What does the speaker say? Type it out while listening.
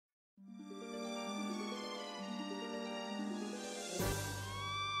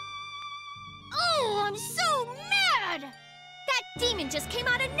demon just came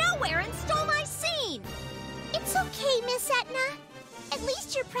out of nowhere and stole my scene! It's okay, Miss Etna. At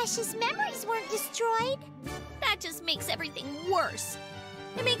least your precious memories weren't destroyed. That just makes everything worse.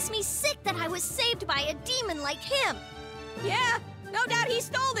 It makes me sick that I was saved by a demon like him. Yeah, no doubt he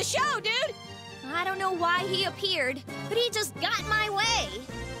stole the show, dude! I don't know why he appeared, but he just got in my way.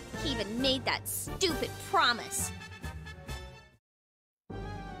 He even made that stupid promise.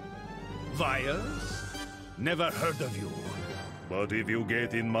 Vias? Never heard of you. But if you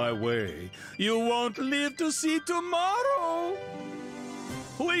get in my way, you won't live to see tomorrow.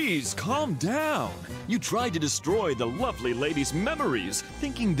 Please, calm down. You tried to destroy the lovely lady's memories,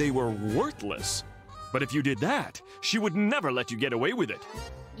 thinking they were worthless. But if you did that, she would never let you get away with it.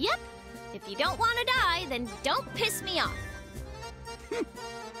 Yep. If you don't want to die, then don't piss me off.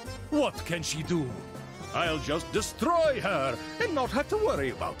 What can she do? I'll just destroy her and not have to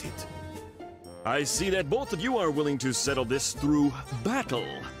worry about it. I see that both of you are willing to settle this through battle.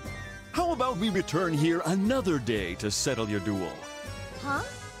 How about we return here another day to settle your duel? Huh?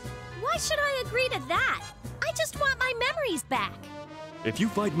 Why should I agree to that? I just want my memories back. If you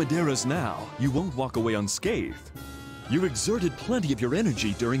fight Medeiros now, you won't walk away unscathed. You exerted plenty of your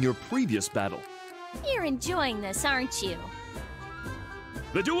energy during your previous battle. You're enjoying this, aren't you?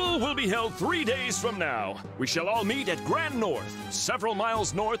 The duel will be held 3 days from now. We shall all meet at Grand North, several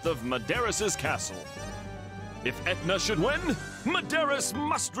miles north of Medeiros' castle. If Etna should win, Medeiros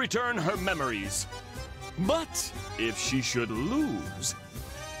must return her memories. But if she should lose,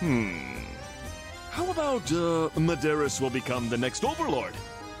 how about Medeiros will become the next overlord?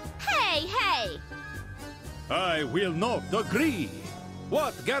 Hey, hey! I will not agree.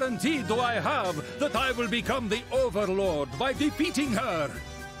 What guarantee do I have that I will become the Overlord by defeating her?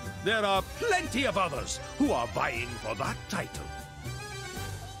 There are plenty of others who are vying for that title.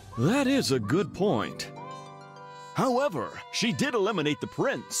 That is a good point. However, she did eliminate the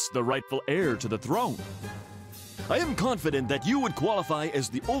prince, the rightful heir to the throne. I am confident that you would qualify as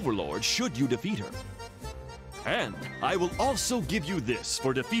the Overlord should you defeat her. And I will also give you this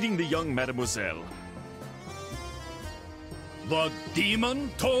for defeating the young Mademoiselle. The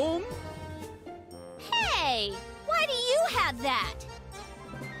Demon Tome? Hey! Why do you have that?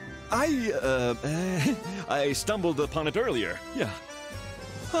 I stumbled upon it earlier, yeah.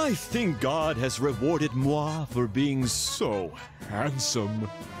 I think God has rewarded moi for being so handsome.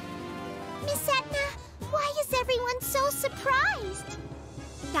 Miss Etna, why is everyone so surprised?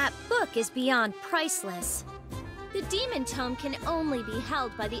 That book is beyond priceless. The Demon Tome can only be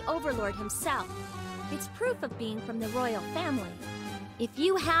held by the Overlord himself. It's proof of being from the royal family. If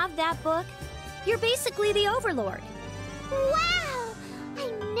you have that book, you're basically the Overlord. Wow!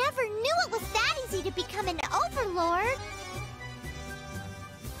 I never knew it was that easy to become an Overlord.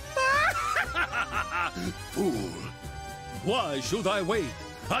 Fool! Why should I wait?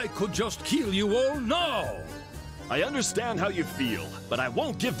 I could just kill you all now! I understand how you feel, but I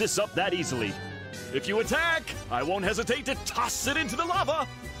won't give this up that easily. If you attack, I won't hesitate to toss it into the lava!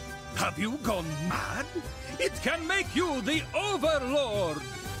 Have you gone mad? It can make you the Overlord!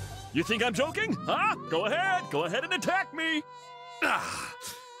 You think I'm joking? Huh? Go ahead and attack me! Ah.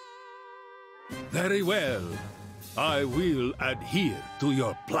 Very well. I will adhere to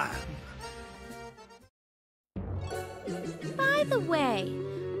your plan. By the way,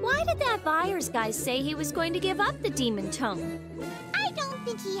 why did that buyer's guy say he was going to give up the Demon Tome? I don't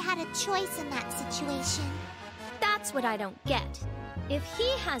think he had a choice in that situation. That's what I don't get. If he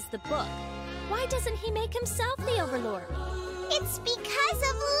has the book, why doesn't he make himself the Overlord? It's because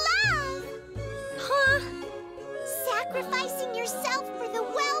of love! Huh? Sacrificing yourself for the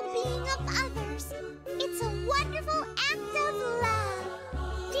well-being of others. It's a wonderful act of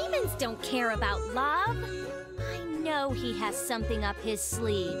love. Demons don't care about love. I know he has something up his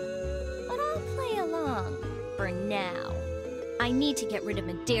sleeve, but I'll play along for now. I need to get rid of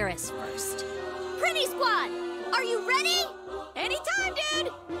Medeiros first. Pretty Squad, are you ready? Anytime,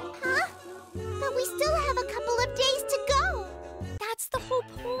 dude! Huh? But we still have a couple of days to go. That's the whole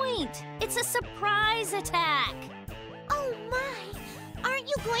point. It's a surprise attack. Oh my! Aren't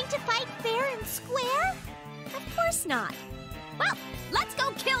you going to fight fair and square? Of course not. Well, let's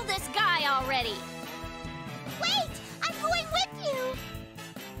go kill this guy already. Wait! I'm going with you!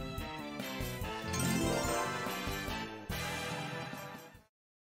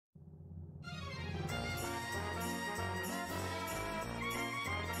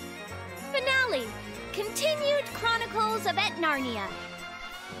 Finale! Continued Chronicles of Etnarnia.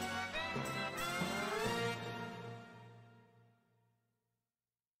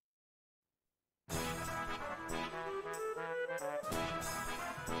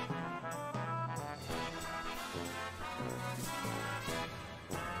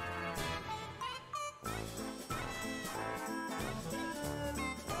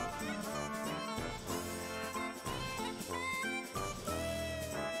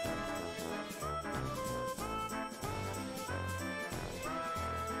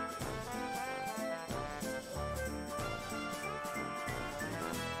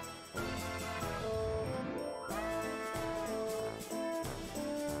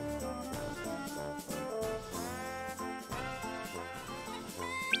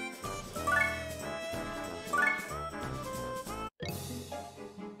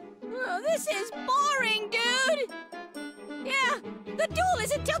 This is boring, dude! Yeah, the duel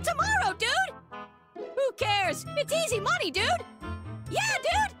isn't till tomorrow, dude! Who cares? It's easy money, dude! Yeah,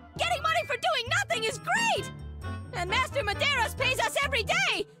 dude! Getting money for doing nothing is great! And Master Medeiros pays us every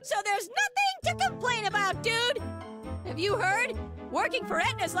day, so there's nothing to complain about, dude! Have you heard? Working for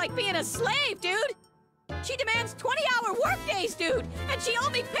Etna's like being a slave, dude! She demands 20-hour workdays, dude! And she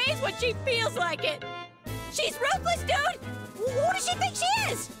only pays when she feels like it! She's ruthless, dude! Who does she think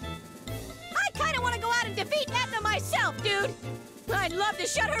she is? I kinda wanna go out and defeat Etna myself, dude! I'd love to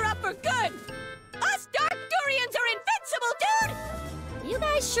shut her up for good! Us Dark Durians are invincible, dude! You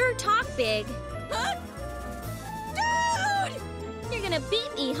guys sure talk big. Huh? Dude! You're gonna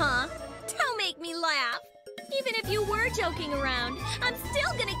beat me, huh? Don't make me laugh. Even if you were joking around, I'm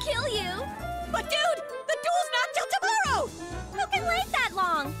still gonna kill you. But dude, the duel's not till tomorrow! Who can wait that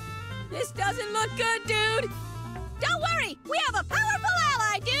long? This doesn't look good, dude! Don't worry, we have a powerful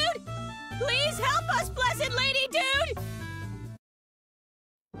ally, dude! Please help us, Blessed Lady, dude!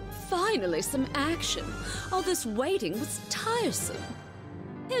 Finally, some action. All this waiting was tiresome.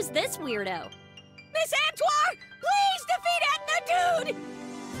 Who's this weirdo? Miss Antoire, please defeat Etna, dude!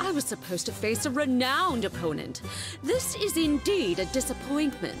 I was supposed to face a renowned opponent. This is indeed a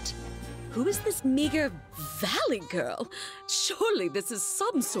disappointment. Who is this meager valley girl? Surely this is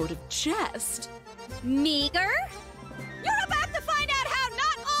some sort of jest. Meager? You're about to find out how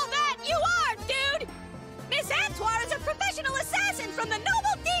not all that you are, dude! Miss Antoire is a professional assassin from the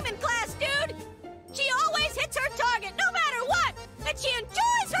noble demon class, dude! She always hits her target, no matter what! And she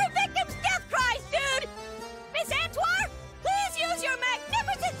enjoys her victims' death cries, dude! Miss Antoire, please use your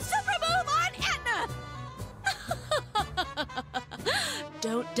magnificent super move on Etna!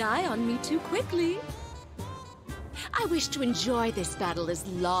 Don't die on me too quickly. I wish to enjoy this battle as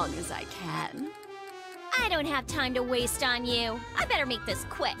long as I can. I don't have time to waste on you. I better make this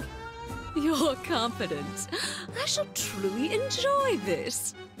quick. You're confident. I shall truly enjoy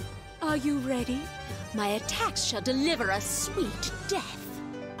this. Are you ready? My attacks shall deliver a sweet death.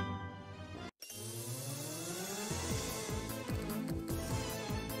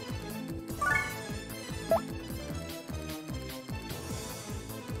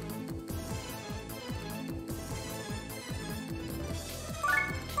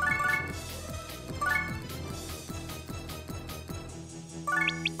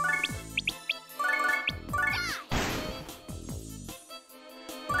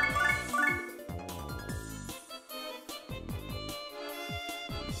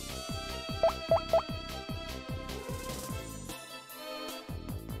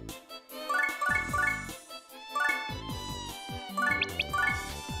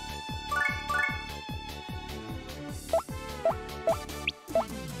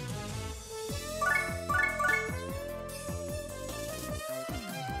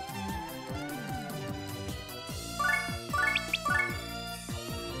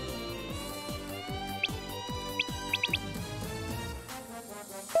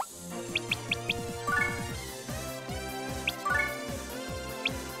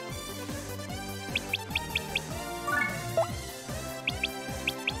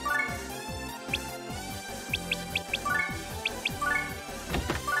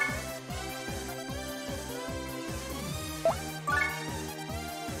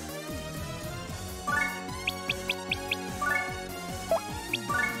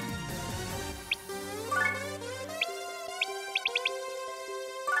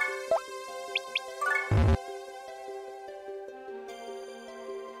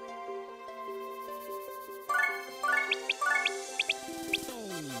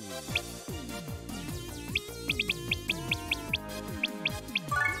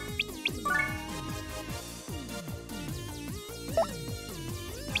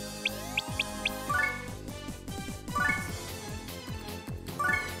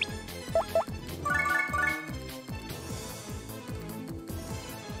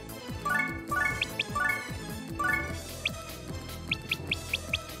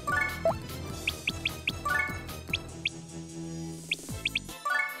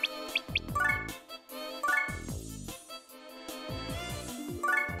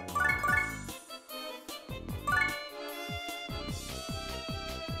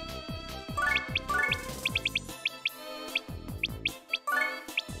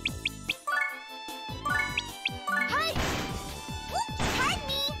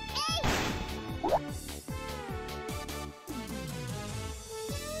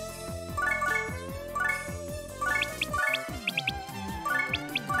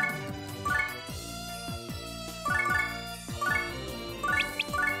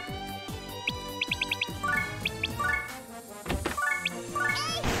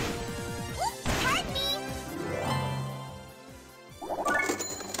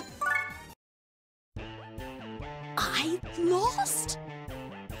 lost?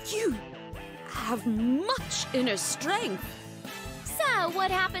 You have much inner strength. So,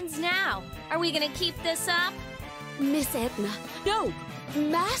 what happens now? Are we gonna keep this up? Miss Etna, no,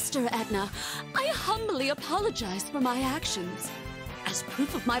 Master Etna, I humbly apologize for my actions. As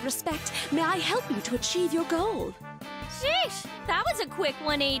proof of my respect, may I help you to achieve your goal? Sheesh, that was a quick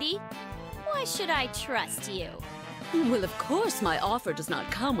 180. Why should I trust you? Well, of course, my offer does not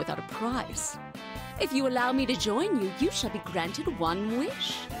come without a price. If you allow me to join you, you shall be granted one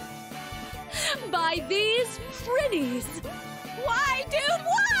wish. By these prinnies! Why, dude,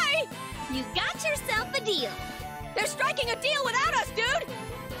 why? You got yourself a deal. They're striking a deal without us, dude!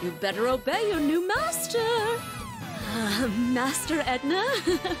 You better obey your new master. Master Etna?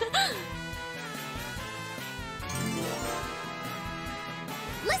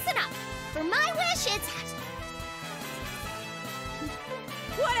 Listen up. For my wish, it's...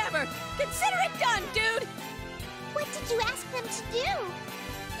 Whatever! Consider it done, dude! What did you ask them to do?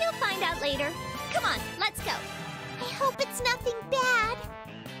 You'll find out later. Come on, let's go. I hope it's nothing bad.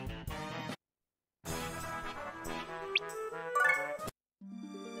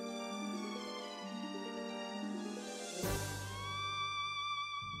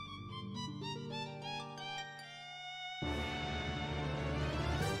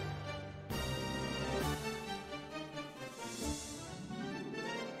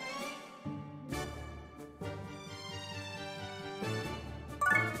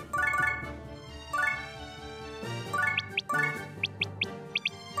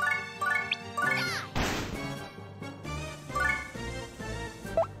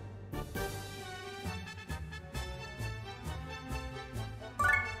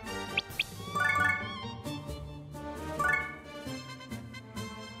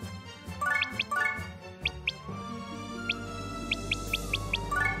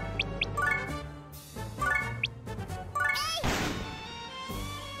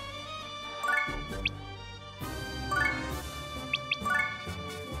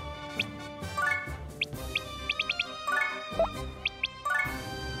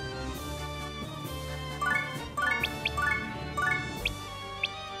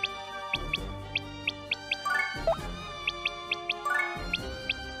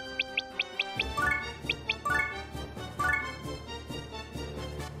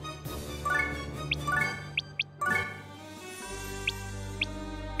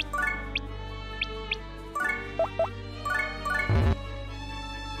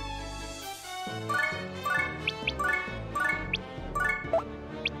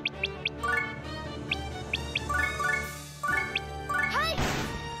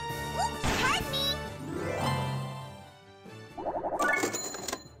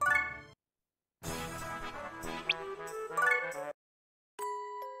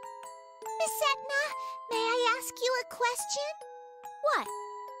 Question? What?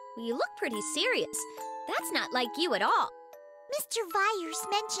 Well, you look pretty serious. That's not like you at all. Mr. Vyers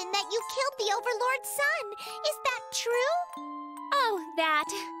mentioned that you killed the Overlord's son. Is that true? Oh, that.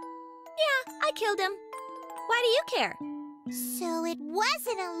 Yeah, I killed him. Why do you care? So it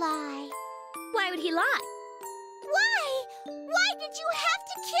wasn't a lie. Why would he lie? Why? Why did you have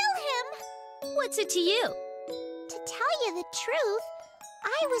to kill him? What's it to you? To tell you the truth,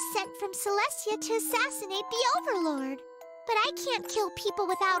 I was sent from Celestia to assassinate the Overlord. But I can't kill people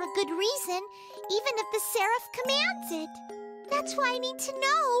without a good reason, even if the Seraph commands it. That's why I need to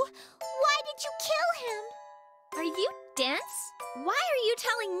know. Why did you kill him? Are you dense? Why are you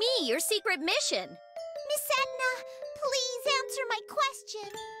telling me your secret mission? Miss Etna, please answer my question.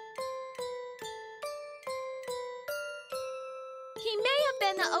 He may have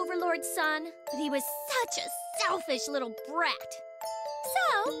been the Overlord's son, but he was such a selfish little brat.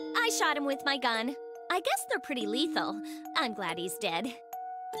 So, I shot him with my gun. I guess they're pretty lethal. I'm glad he's dead.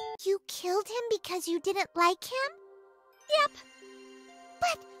 You killed him because you didn't like him? Yep.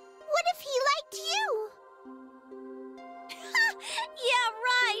 But what if he liked you? Yeah,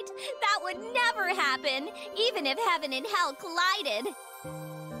 right. That would never happen, even if heaven and hell collided.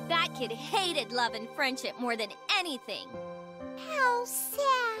 That kid hated love and friendship more than anything. How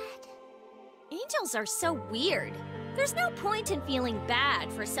sad. Angels are so weird. There's no point in feeling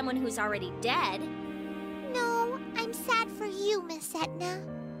bad for someone who's already dead. No, I'm sad for you, Miss Etna.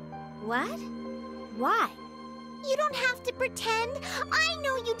 What? Why? You don't have to pretend. I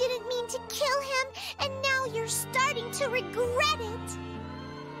know you didn't mean to kill him, and now you're starting to regret it.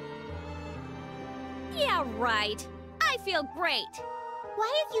 Yeah, right. I feel great.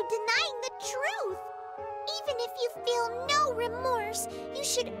 Why are you denying the truth? Even if you feel no remorse, you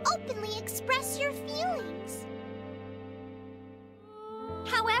should openly express your feelings.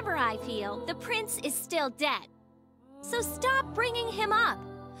 However I feel, the prince is still dead. So stop bringing him up.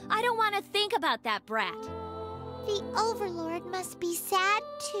 I don't want to think about that brat. The Overlord must be sad,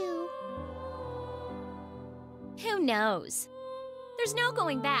 too. Who knows? There's no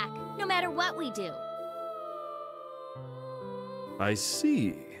going back, no matter what we do. I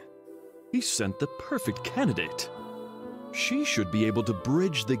see. He sent the perfect candidate. She should be able to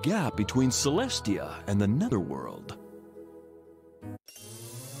bridge the gap between Celestia and the Netherworld.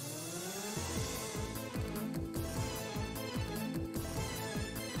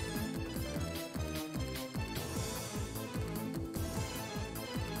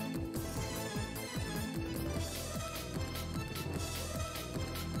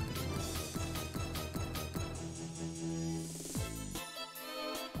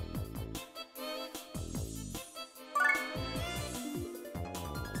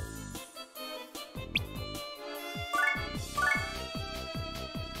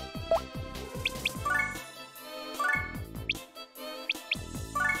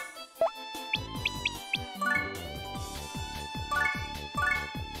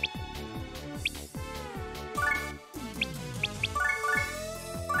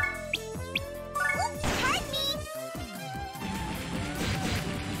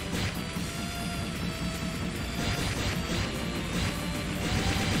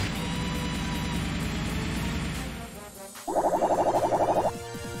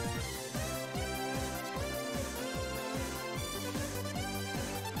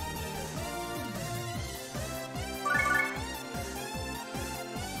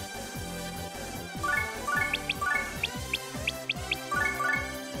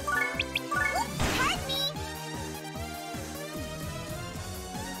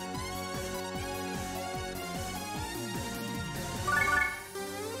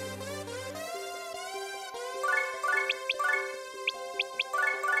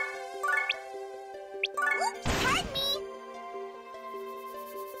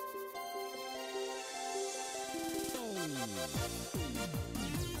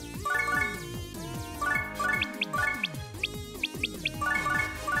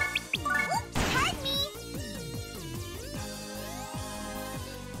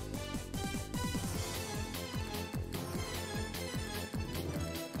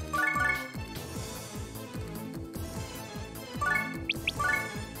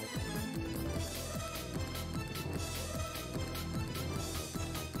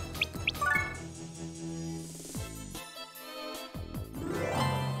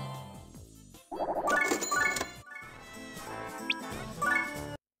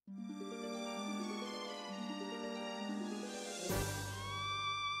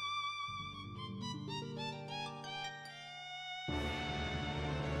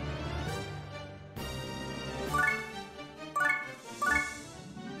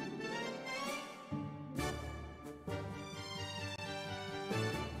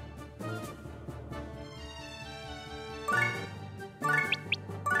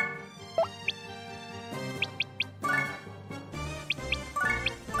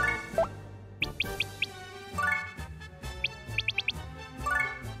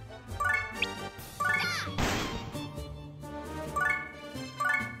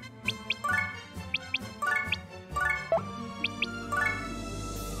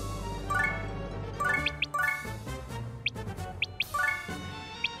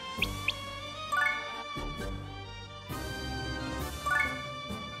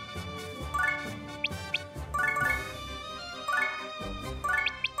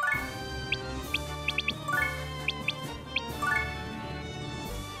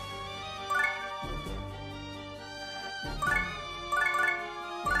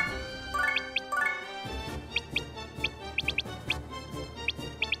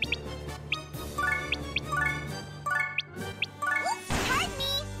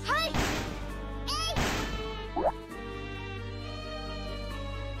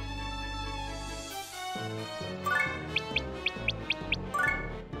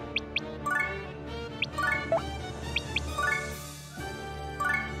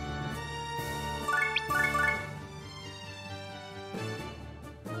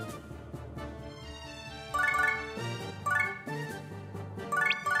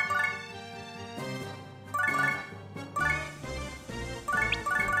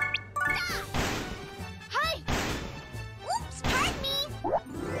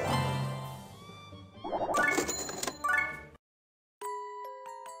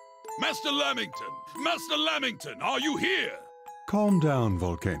 Master Lamington! Master Lamington, are you here? Calm down,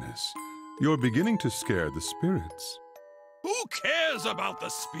 Volcanus. You're beginning to scare the spirits. Who cares about the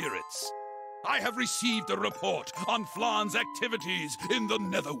spirits? I have received a report on Flan's activities in the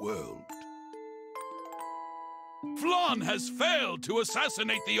Netherworld. Flan has failed to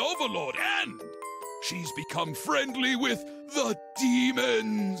assassinate the Overlord, and she's become friendly with the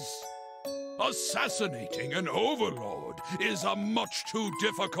demons. Assassinating an Overlord is a much too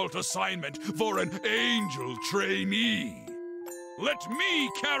difficult assignment for an angel trainee. Let me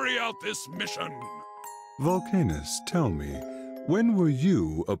carry out this mission. Volcanus, tell me, when were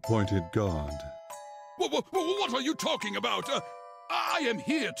you appointed god? What are you talking about? I am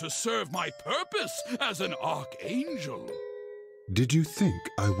here to serve my purpose as an archangel. Did you think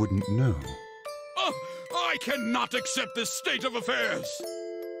I wouldn't know? I cannot accept this state of affairs.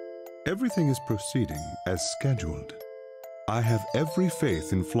 Everything is proceeding as scheduled. I have every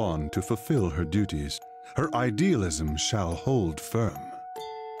faith in Flan to fulfill her duties. Her idealism shall hold firm.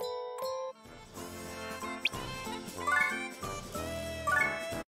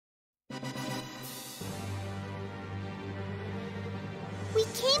 We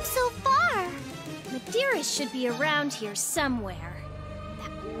came so far. Medeiros should be around here somewhere.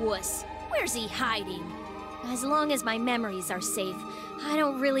 That wuss. Where's he hiding? As long as my memories are safe, I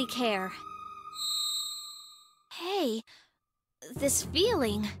don't really care. Hey, this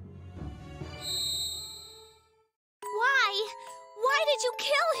feeling. Why? Why did you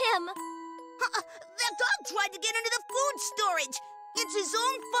kill him? That dog tried to get into the food storage. It's his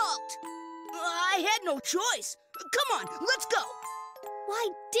own fault. I had no choice. Come on, let's go. Why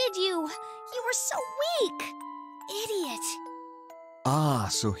did you? You were so weak. Idiot. Ah,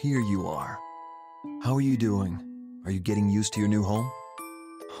 so here you are. How are you doing? Are you getting used to your new home?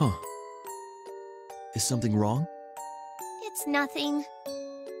 Huh. Is something wrong? It's nothing.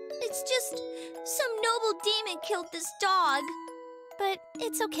 It's just some noble demon killed this dog. But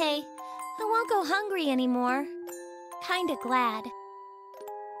it's okay. I won't go hungry anymore. Kinda glad.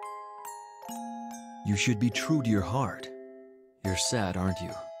 You should be true to your heart. You're sad, aren't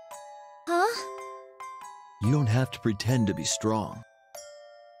you? Huh? You don't have to pretend to be strong.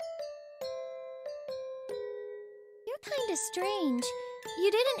 You're kinda strange.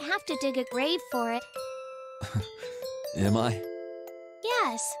 You didn't have to dig a grave for it. Am I?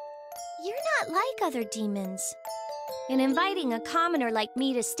 Yes. You're not like other demons. And inviting a commoner like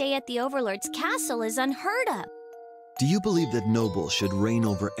me to stay at the Overlord's castle is unheard of. Do you believe that nobles should reign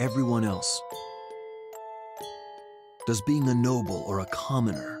over everyone else? Does being a noble or a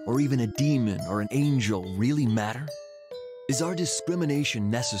commoner, or even a demon or an angel really matter? Is our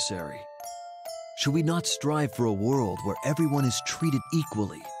discrimination necessary? Should we not strive for a world where everyone is treated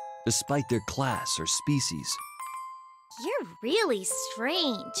equally, despite their class or species? You're really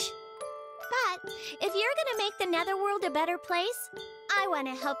strange. But if you're gonna make the Netherworld a better place, I want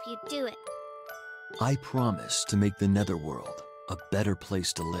to help you do it. I promise to make the Netherworld a better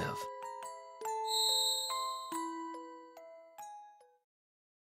place to live.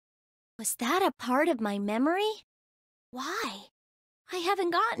 Was that a part of my memory? Why? I haven't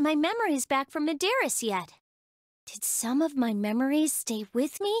gotten my memories back from Medeiros yet. Did some of my memories stay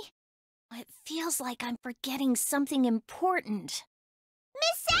with me? It feels like I'm forgetting something important.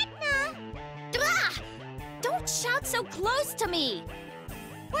 Miss Etna! Ah! Don't shout so close to me!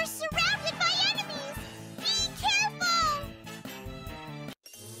 We're surrounded by enemies! Be careful!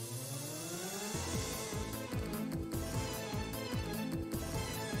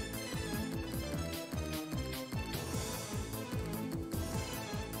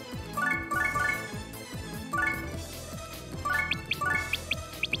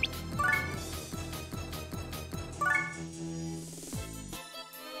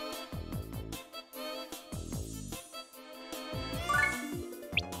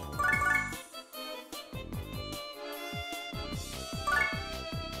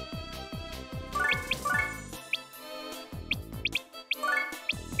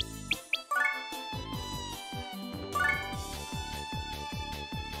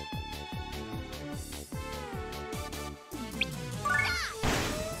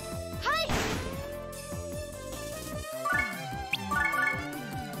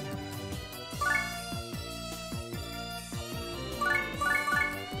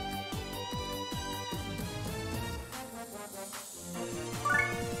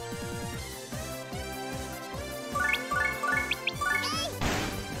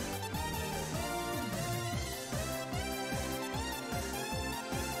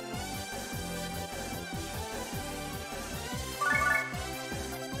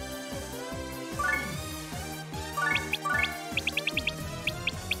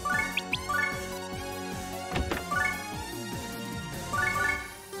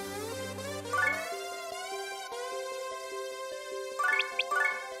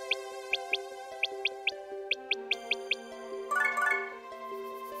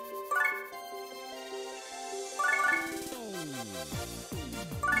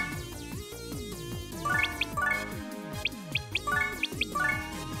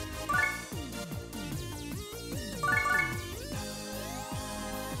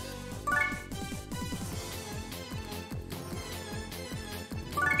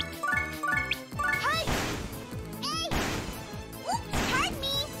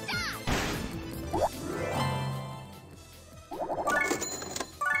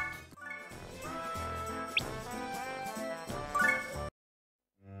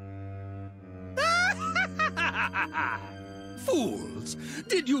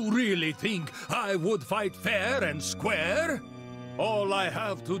 Did you really think I would fight fair and square? All I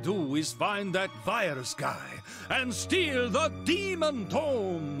have to do is find that virus guy and steal the demon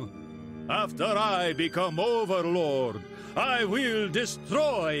tome. After I become overlord, I will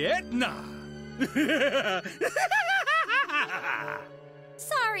destroy Etna.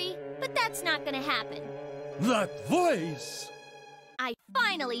 Sorry, but that's not gonna happen. That voice! I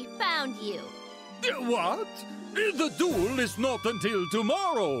finally found you. What? The duel is not until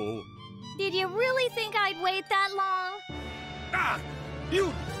tomorrow. Did you really think I'd wait that long? Ah!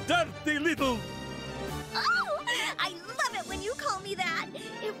 You dirty little... Oh, I love it when you call me that.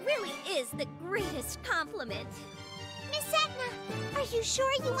 It really is the greatest compliment. Miss Etna, are you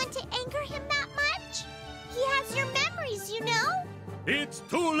sure you want to anger him that much? He has your memories, you know. It's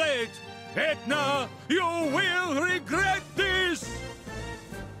too late! Etna, you will regret this!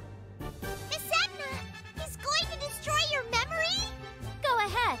 Miss Etna, he's going to destroy your memory? Go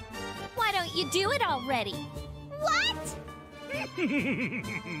ahead. Why don't you do it already? What?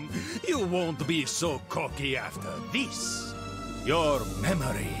 You won't be so cocky after this. Your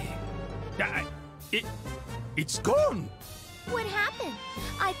memory... it's gone! What happened?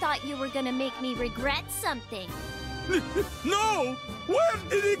 I thought you were gonna make me regret something. No! Where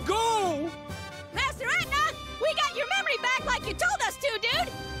did it go? Master Etna, we got your memory back like you told us to, dude!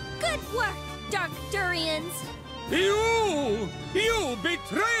 Good work, Dark Durians. You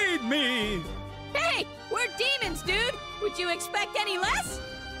betrayed me! Hey, we're demons, dude! Would you expect any less?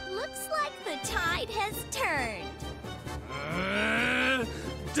 Looks like the tide has turned.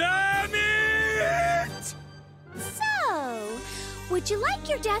 Damn it! So, would you like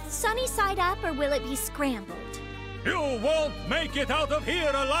your death sunny side up or will it be scrambled? You won't make it out of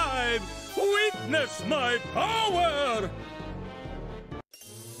here alive! Witness my power!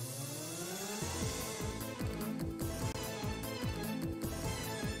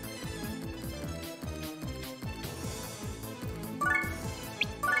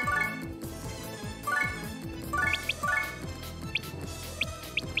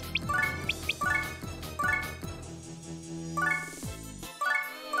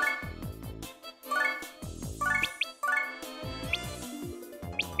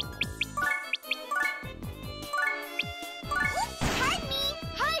 Pardon me.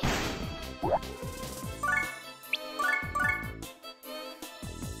 Hi.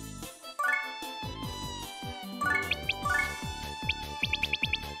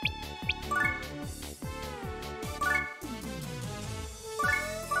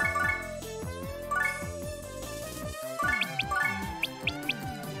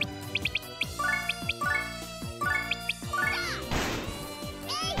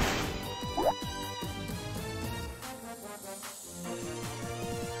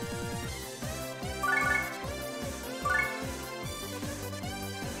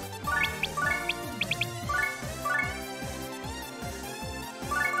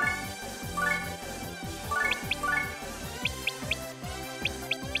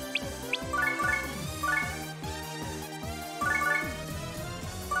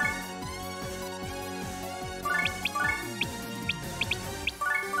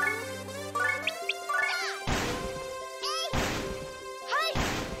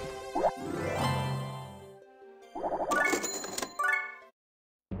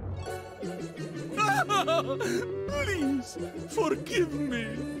 Please, forgive me.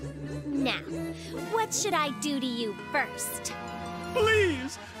 Now, what should I do to you first?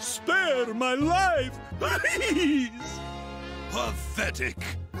 Please, spare my life. Please. Pathetic!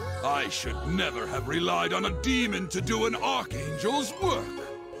 I should never have relied on a demon to do an archangel's work.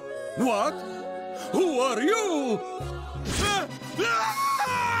 What? Who are you?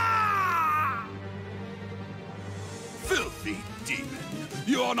 Filthy demon!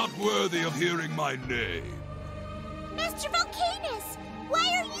 You are not worthy of hearing my name. Master Volcanus, why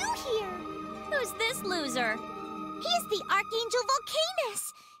are you here? Who's this loser? He is the Archangel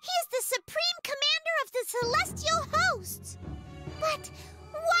Volcanus. He is the supreme commander of the celestial hosts. But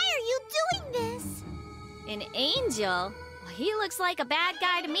why are you doing this? An angel? Well, he looks like a bad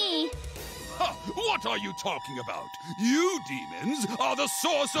guy to me. Ha! What are you talking about? You demons are the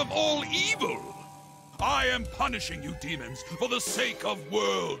source of all evil. I am punishing you demons for the sake of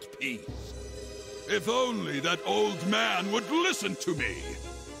world peace. If only that old man would listen to me.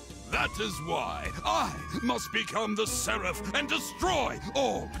 That is why I must become the Seraph and destroy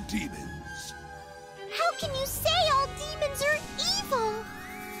all demons. How can you say all demons are evil?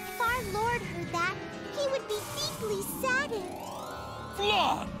 If our Lord heard that, he would be deeply saddened.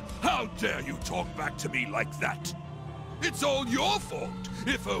 Flan! How dare you talk back to me like that? It's all your fault.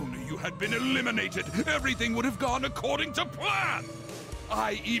 If only you had been eliminated, everything would have gone according to plan.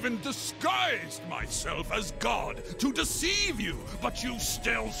 I even disguised myself as God to deceive you, but you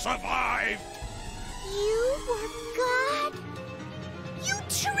still survived! You were God? You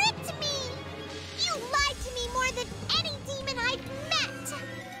tricked me! You lied to me more than any demon I've met!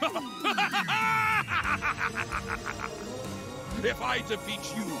 If I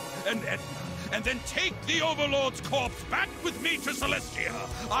defeat you and Etna, and then take the Overlord's corpse back with me to Celestia,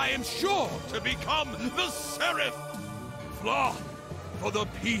 I am sure to become the Seraph! Flaw, for the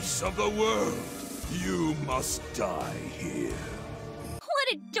peace of the world, you must die here.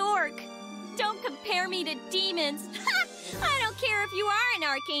 What a dork! Don't compare me to demons. I don't care if you are an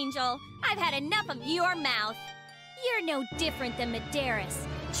archangel. I've had enough of your mouth. You're no different than Medeiros,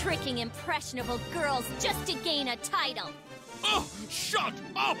 tricking impressionable girls just to gain a title. Oh, shut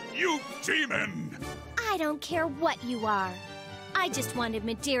up, you demon! I don't care what you are. I just wanted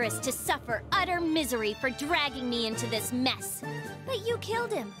Medeiros to suffer utter misery for dragging me into this mess. But you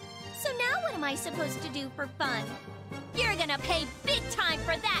killed him. So now what am I supposed to do for fun? You're gonna pay big time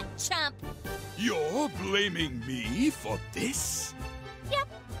for that, chump! You're blaming me for this? Yep.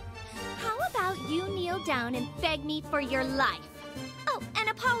 How about you kneel down and beg me for your life? Oh, and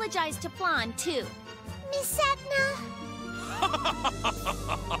apologize to Flan, too. Miss Etna?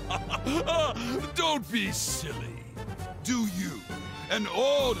 Don't be silly. Do you, an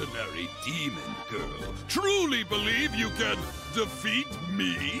ordinary demon girl, truly believe you can defeat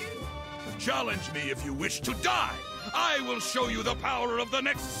me? Challenge me if you wish to die. I will show you the power of the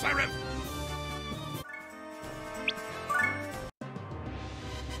next Seraph.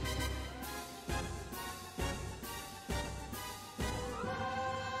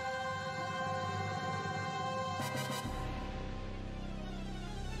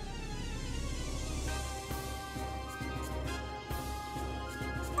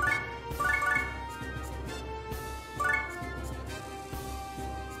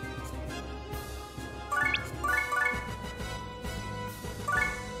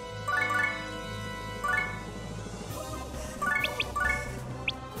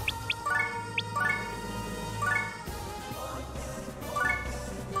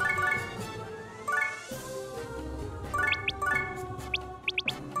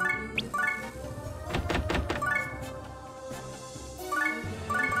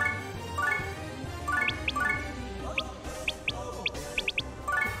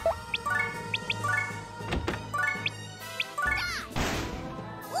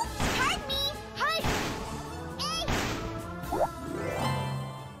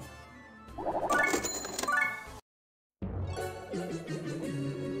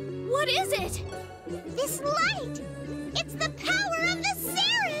 What is it? This light! It's the power of the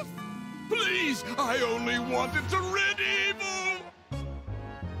Seraph! Please, I only wanted to rid evil!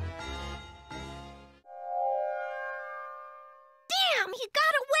 Damn, he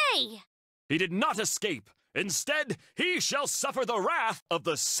got away! He did not escape. Instead, he shall suffer the wrath of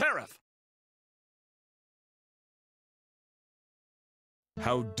the Seraph.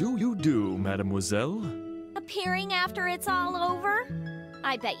 How do you do, mademoiselle? Appearing after it's all over?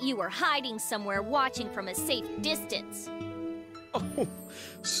 I bet you were hiding somewhere watching from a safe distance. Oh,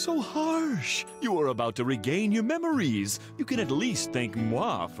 so harsh. You are about to regain your memories. You can at least thank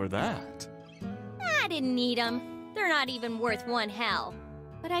moi for that. I didn't need them. They're not even worth one hell.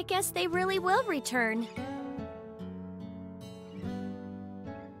 But I guess they really will return.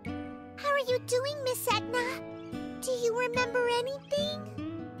 How are you doing, Miss Etna? Do you remember anything?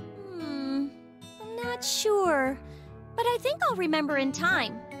 I'm not sure. But I think I'll remember in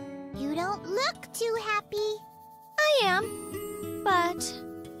time. You don't look too happy. I am.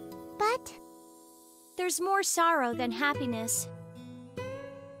 But there's more sorrow than happiness.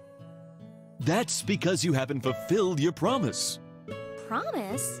 That's because you haven't fulfilled your promise.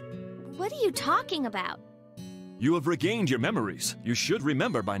 Promise? What are you talking about? You have regained your memories. You should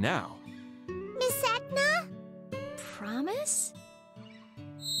remember by now. Miss Etna? Promise?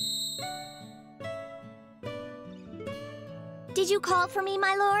 Did you call for me,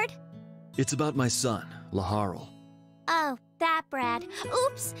 my lord? It's about my son, Laharl. Oh, that brat.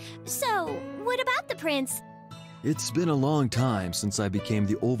 Oops. So, what about the prince? It's been a long time since I became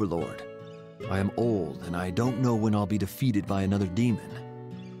the Overlord. I am old, and I don't know when I'll be defeated by another demon.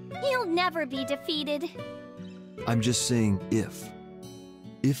 He'll never be defeated. I'm just saying if.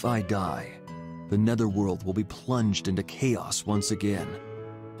 If I die, the Netherworld will be plunged into chaos once again.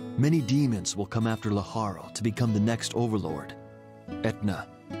 Many demons will come after Laharl to become the next Overlord. Etna,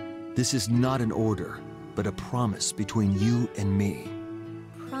 this is not an order, but a promise between you and me.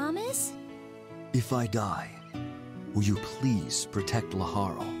 Promise? If I die, will you please protect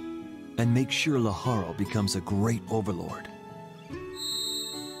Laharl and make sure Laharl becomes a great Overlord?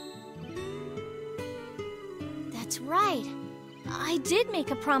 That's right. I did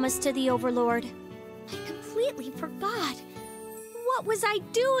make a promise to the Overlord. I completely forgot. What was I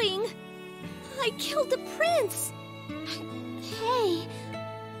doing? I killed the prince! Hey,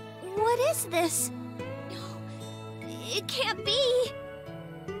 what is this? No, it can't be.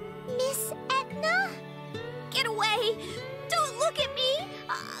 Miss Etna? Get away! Don't look at me!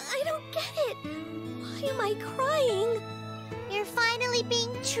 I don't get it. Why am I crying? You're finally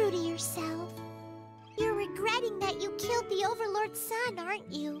being true to yourself. You're regretting that you killed the Overlord's son,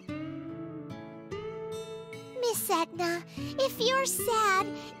 aren't you? Miss Etna, if you're sad,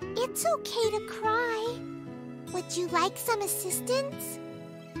 it's okay to cry. Would you like some assistance?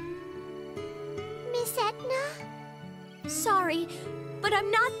 Miss Etna? Sorry, but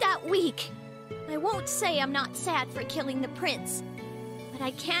I'm not that weak. I won't say I'm not sad for killing the prince, but I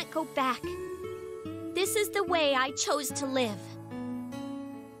can't go back. This is the way I chose to live.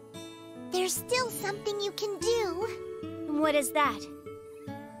 There's still something you can do. What is that?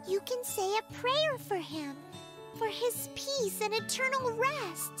 You can say a prayer for him, for his peace and eternal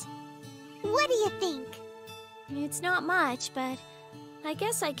rest. What do you think? It's not much, but I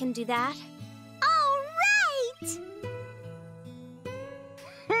guess I can do that. All right!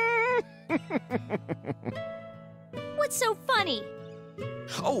 What's so funny?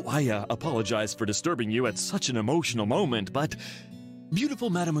 Oh, I apologize for disturbing you at such an emotional moment, but... Beautiful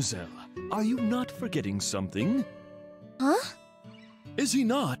mademoiselle, are you not forgetting something? Huh? Is he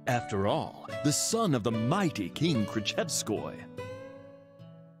not, after all, the son of the mighty King Krichevskoy?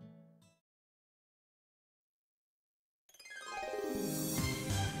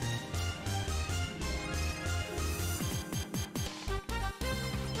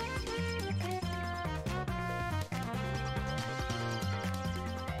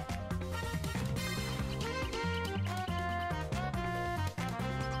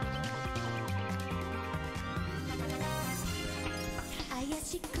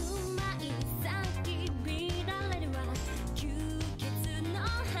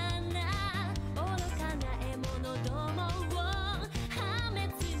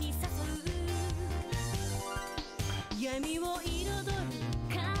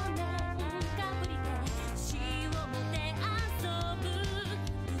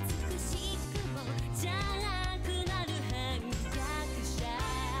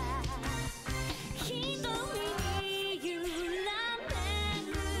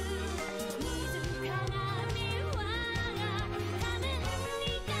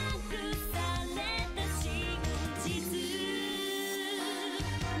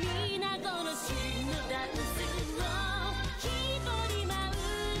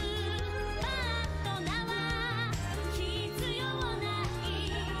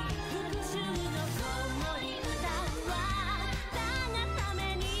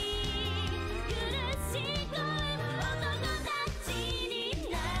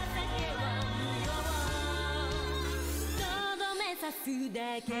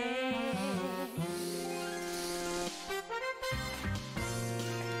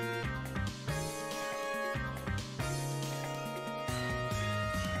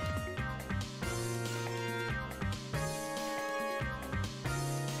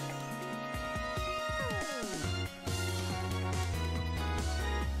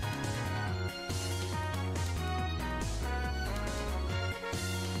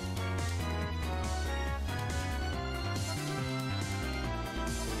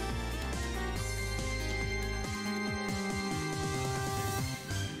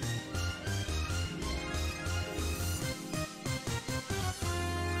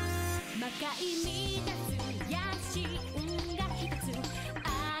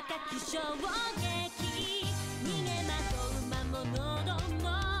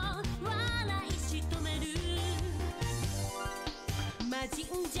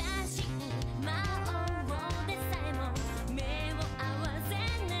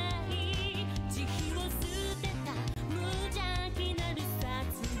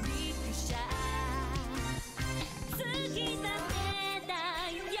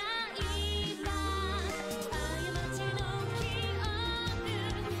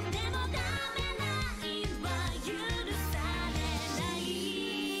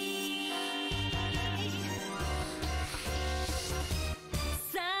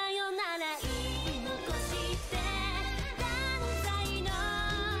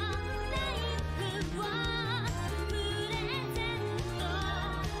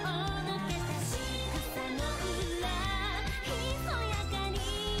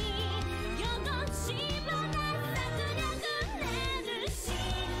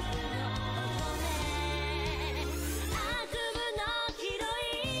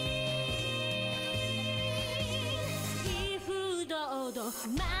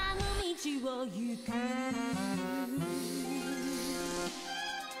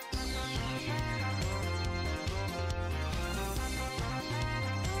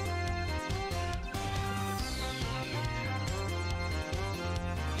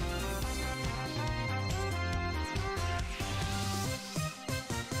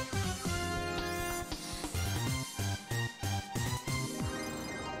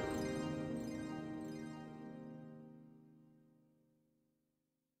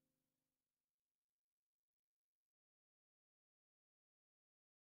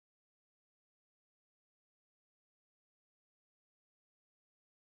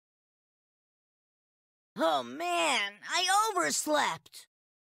 Oh man, I overslept.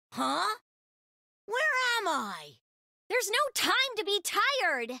 Huh? Where am I? There's no time to be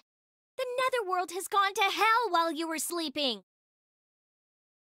tired! The Netherworld has gone to hell while you were sleeping.